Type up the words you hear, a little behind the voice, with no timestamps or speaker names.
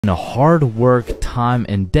hard work, time,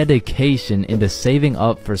 and dedication into saving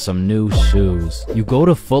up for some new shoes. You go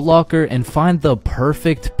to Foot Locker and find the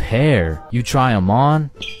perfect pair. You try them on,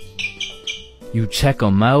 you check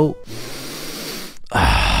them out,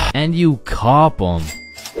 and you cop them.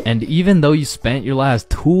 And even though you spent your last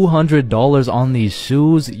 $200 on these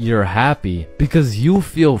shoes, you're happy because you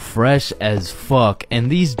feel fresh as fuck, and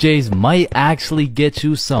these J's might actually get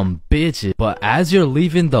you some bitches. But as you're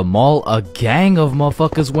leaving the mall, a gang of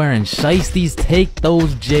motherfuckers wearing shiesties take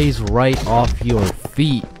those J's right off your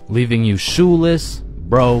feet, leaving you shoeless,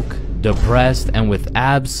 broke, depressed, and with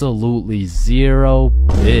absolutely zero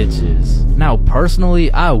bitches. Now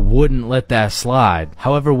personally, I wouldn't let that slide.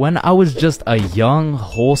 However, when I was just a young,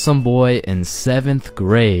 wholesome boy in 7th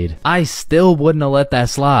grade, I still wouldn't have let that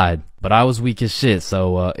slide. But I was weak as shit,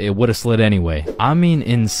 so it would've slid anyway. I mean,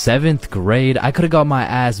 in 7th grade, I could've got my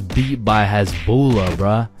ass beat by Hezbollah,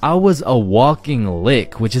 bruh. I was a walking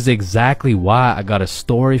lick, which is exactly why I got a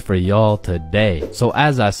story for y'all today. So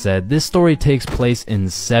as I said, this story takes place in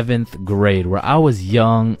 7th grade, where I was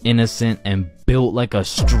young, innocent, and built like a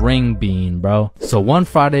string bean, bro. So one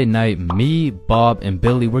Friday night, me, Bob, and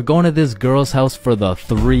Billy were going to this girl's house for the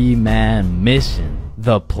 3-man mission.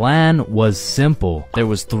 The plan was simple. There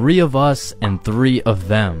was 3 of us and 3 of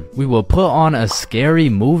them. We would put on a scary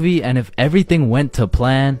movie, and if everything went to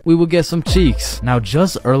plan, we would get some cheeks. Now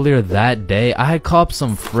just earlier that day, I had copped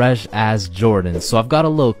some fresh ass Jordans, so I've got a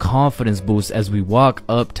little confidence boost as we walk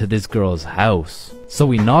up to this girl's house. So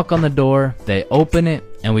we knock on the door, they open it,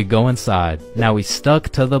 and we go inside. Now we stuck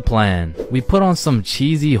to the plan. We put on some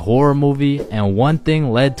cheesy horror movie, and one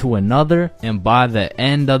thing led to another, and by the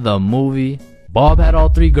end of the movie, Bob had all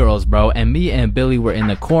 3 girls, bro, and me and Billy were in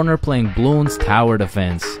the corner playing Bloons Tower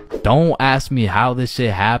Defense. Don't ask me how this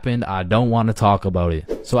shit happened, I don't want to talk about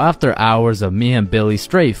it. So after hours of me and Billy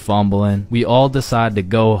straight fumbling, we all decided to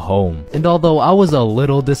go home. And although I was a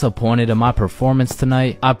little disappointed in my performance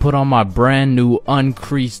tonight, I put on my brand new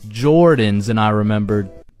uncreased Jordans and I remembered,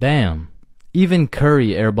 damn, even Curry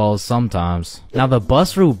airballs sometimes. Now the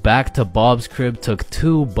bus route back to Bob's crib took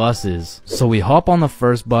 2 buses. So we hop on the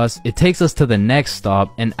first bus, it takes us to the next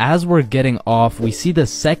stop, and as we're getting off, we see the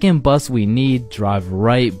second bus we need drive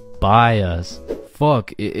right by us.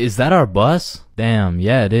 Fuck, is that our bus? Damn,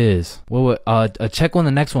 yeah it is. Wait, check when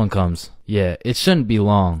the next one comes. Yeah, it shouldn't be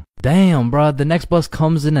long. Damn, bro, the next bus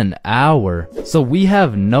comes in an hour. So we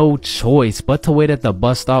have no choice but to wait at the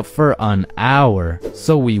bus stop for an hour.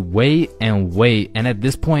 So we wait, and at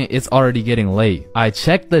this point, it's already getting late. I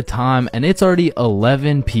checked the time, and it's already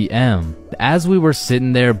 11 p.m. As we were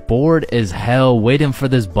sitting there, bored as hell, waiting for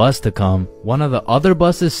this bus to come, one of the other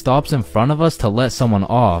buses stops in front of us to let someone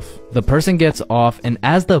off. The person gets off, and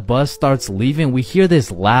as the bus starts leaving, we hear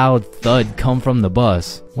this loud thud come from the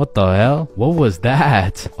bus. What the hell? What was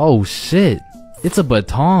that? Oh shit, it's a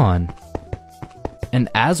baton. And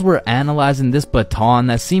as we're analyzing this baton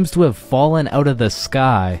that seems to have fallen out of the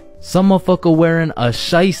sky, some motherfucker wearing a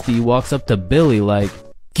shiesty walks up to Billy like,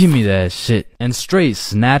 "Give me that shit," and straight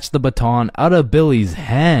snatched the baton out of Billy's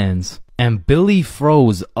hands. And Billy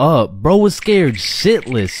froze up. Bro was scared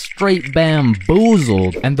shitless, straight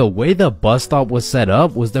bamboozled. And the way the bus stop was set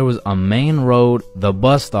up was there was a main road, the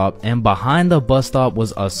bus stop, and behind the bus stop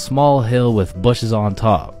was a small hill with bushes on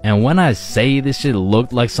top. And when I say this shit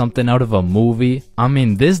looked like something out of a movie, I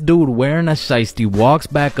mean this dude wearing a shiesty walks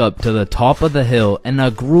back up to the top of the hill, and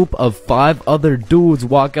a group of 5 other dudes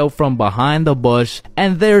walk out from behind the bush,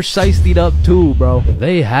 and they're shiestied up too, bro.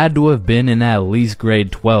 They had to have been in at least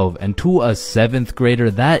grade 12, and to a 7th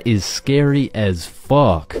grader, that is scary as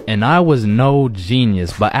fuck. And I was no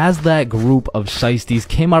genius, but as that group of shiesties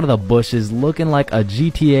came out of the bushes looking like a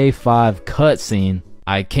GTA 5 cutscene,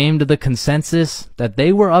 I came to the consensus that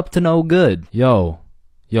they were up to no good. Yo,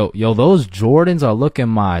 those Jordans are looking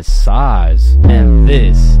my size. And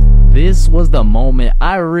this was the moment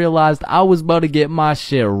I realized I was about to get my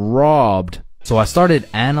shit robbed. So I started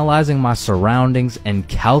analyzing my surroundings and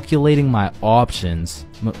calculating my options.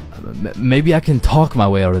 Maybe I can talk my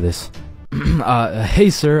way out of this.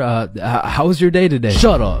 Hey sir, how was your day today?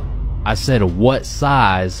 Shut up. I said, what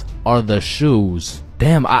size are the shoes?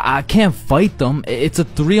 Damn, I can't fight them. It's a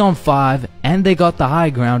 3-on-5, and they got the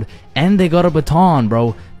high ground, and they got a baton,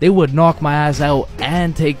 bro. They would knock my ass out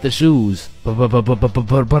and take the shoes.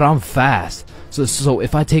 But I'm fast. So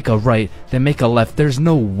if I take a right, then make a left, there's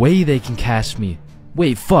no way they can catch me.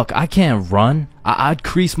 Wait, fuck, I can't run. I'd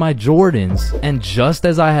crease my Jordans. And just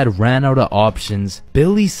as I had ran out of options,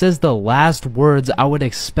 Billy says the last words I would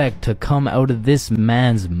expect to come out of this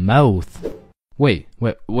man's mouth. Wait,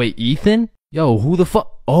 Ethan? Yo, who the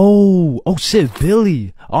fuck? Oh shit,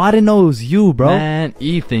 Billy. Oh, I didn't know it was you, bro. Man,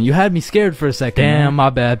 Ethan, you had me scared for a second. Damn, my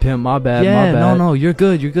bad, pimp, my bad, my bad. No, you're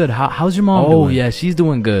good, you're good. How's your mom doing? Oh, yeah, she's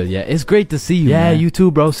doing good. Yeah, it's great to see you, man. You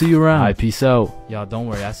too, bro. See you around. Alright, peace out. Yo, don't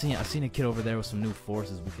worry. I seen a kid over there with some new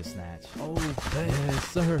forces we could snatch. Oh, yes,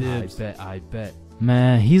 sir. I bet.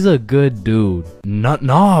 Man, he's a good dude.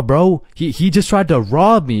 Nah, bro. He just tried to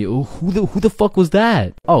rob me. Who the fuck was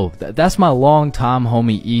that? Oh, that's my longtime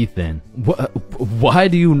homie Ethan. Why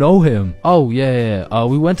do you know him? Oh, yeah.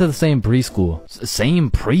 We went to the same preschool.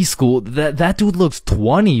 Same preschool? That dude looks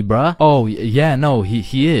 20, bruh. Oh, yeah, no,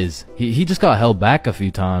 he is. He just got held back a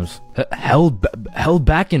few times. Held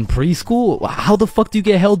back in preschool? How the fuck do you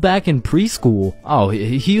get held back in preschool? Oh,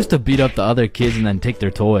 he used to beat up the other kids and then take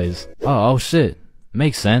their toys. Oh shit.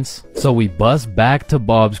 Makes sense. So we bust back to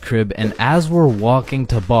Bob's crib, and as we're walking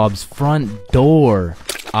to Bob's front door,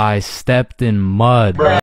 I stepped in mud.